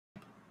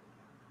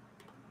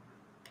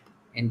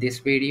In this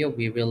video,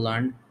 we will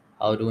learn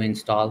how to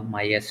install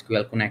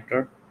MySQL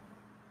Connector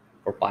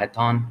for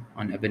Python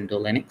on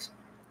Ubuntu Linux.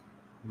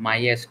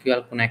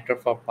 MySQL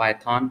Connector for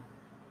Python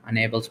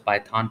enables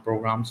Python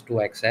programs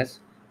to access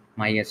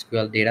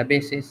MySQL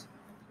databases.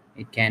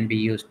 It can be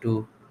used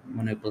to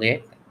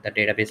manipulate the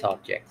database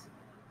objects.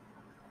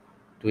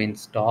 To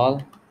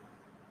install,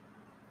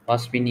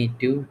 first we need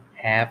to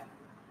have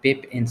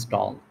pip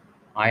installed.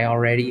 I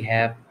already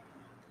have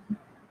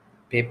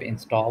pip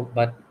installed,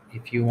 but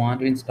if you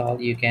want to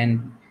install, you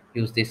can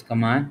use this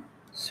command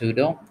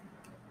sudo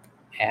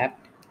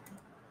apt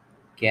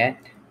get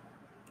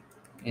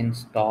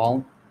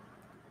install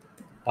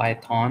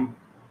python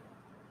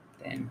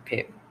then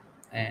pip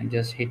and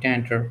just hit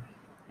enter,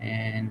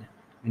 and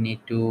we need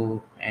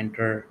to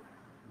enter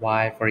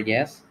Y for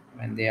yes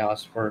when they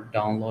ask for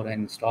download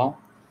and install.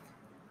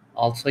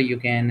 Also, you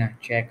can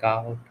check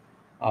out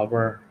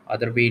our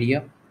other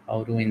video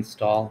how to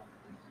install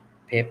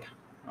pip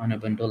on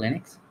Ubuntu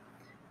Linux.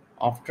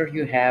 After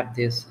you have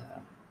this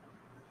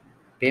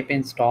pip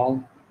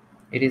install,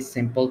 it is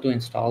simple to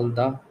install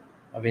the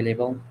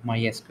available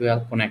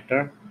MySQL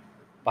connector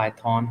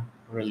Python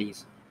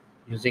release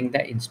using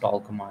the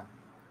install command.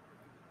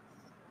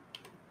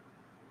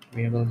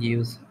 We will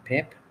use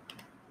pip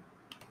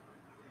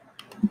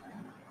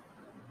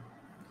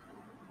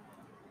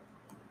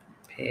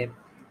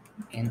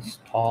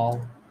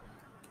install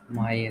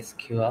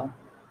MySQL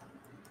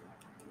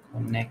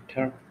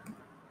connector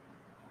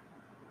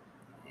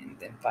and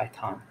then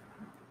Python.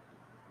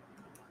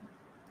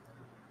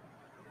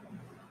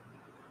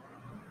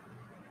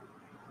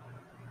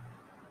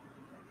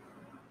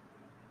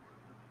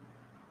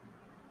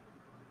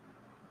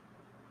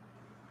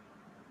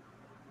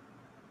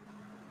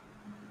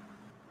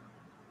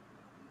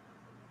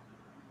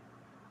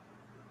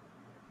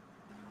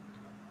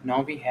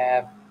 Now we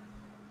have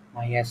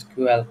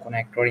MySQL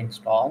connector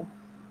installed.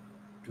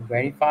 To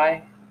verify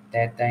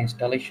that the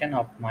installation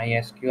of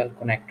MySQL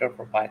connector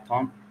for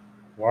Python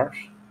works,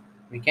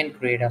 we can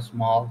create a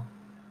small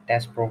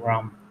test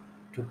program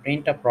to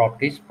print the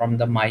properties from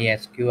the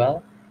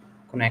MySQL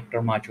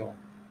connector module.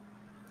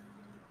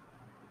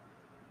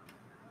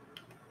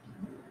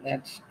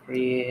 Let's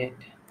create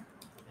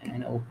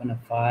and open a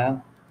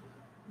file.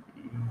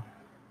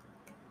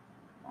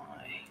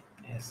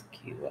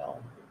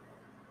 MySQL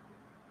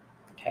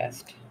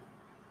test.py.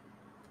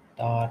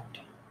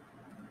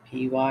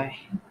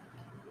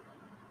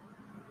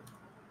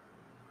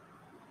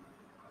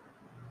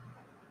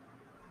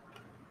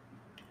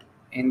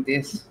 In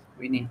this,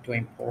 we need to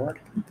import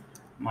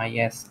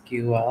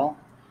MySQL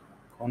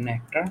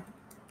connector,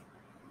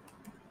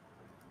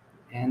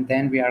 and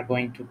then we are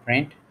going to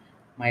print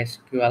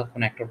MySQL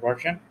connector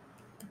version.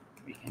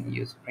 We can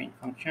use print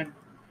function,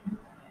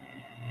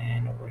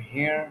 and over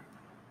here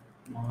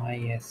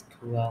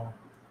MySQL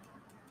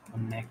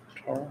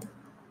connector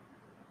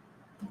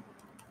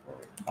for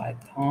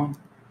Python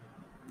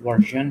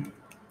version,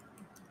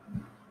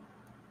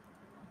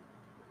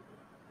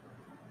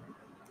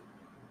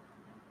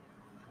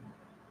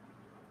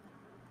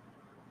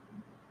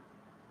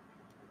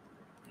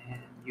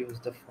 and use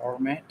the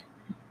format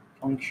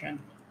function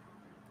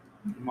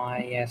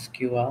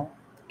MySQL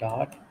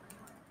dot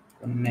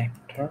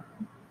connector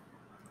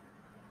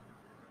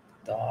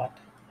dot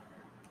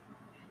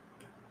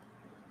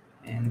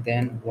and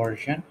then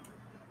version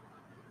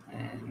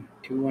and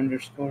two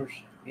underscores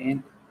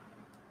in,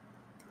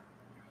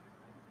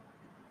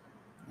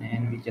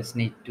 and we just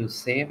need to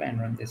save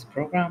and run this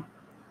program.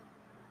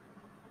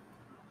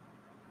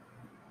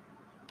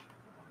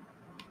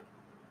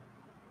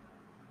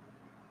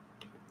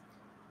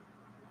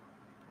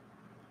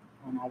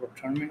 On our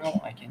terminal,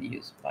 I can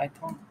use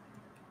Python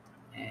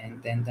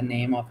and then the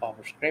name of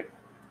our script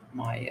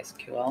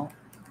MySQL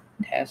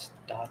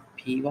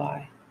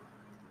test.py.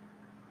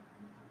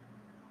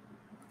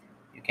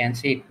 You can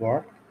see it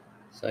worked,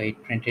 so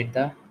it printed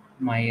the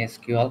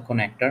MySQL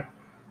connector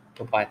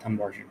to Python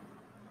version.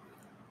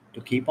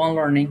 To keep on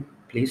learning,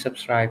 please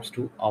subscribe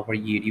to our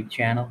YouTube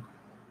channel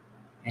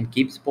and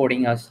keep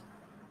supporting us.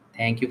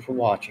 Thank you for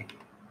watching.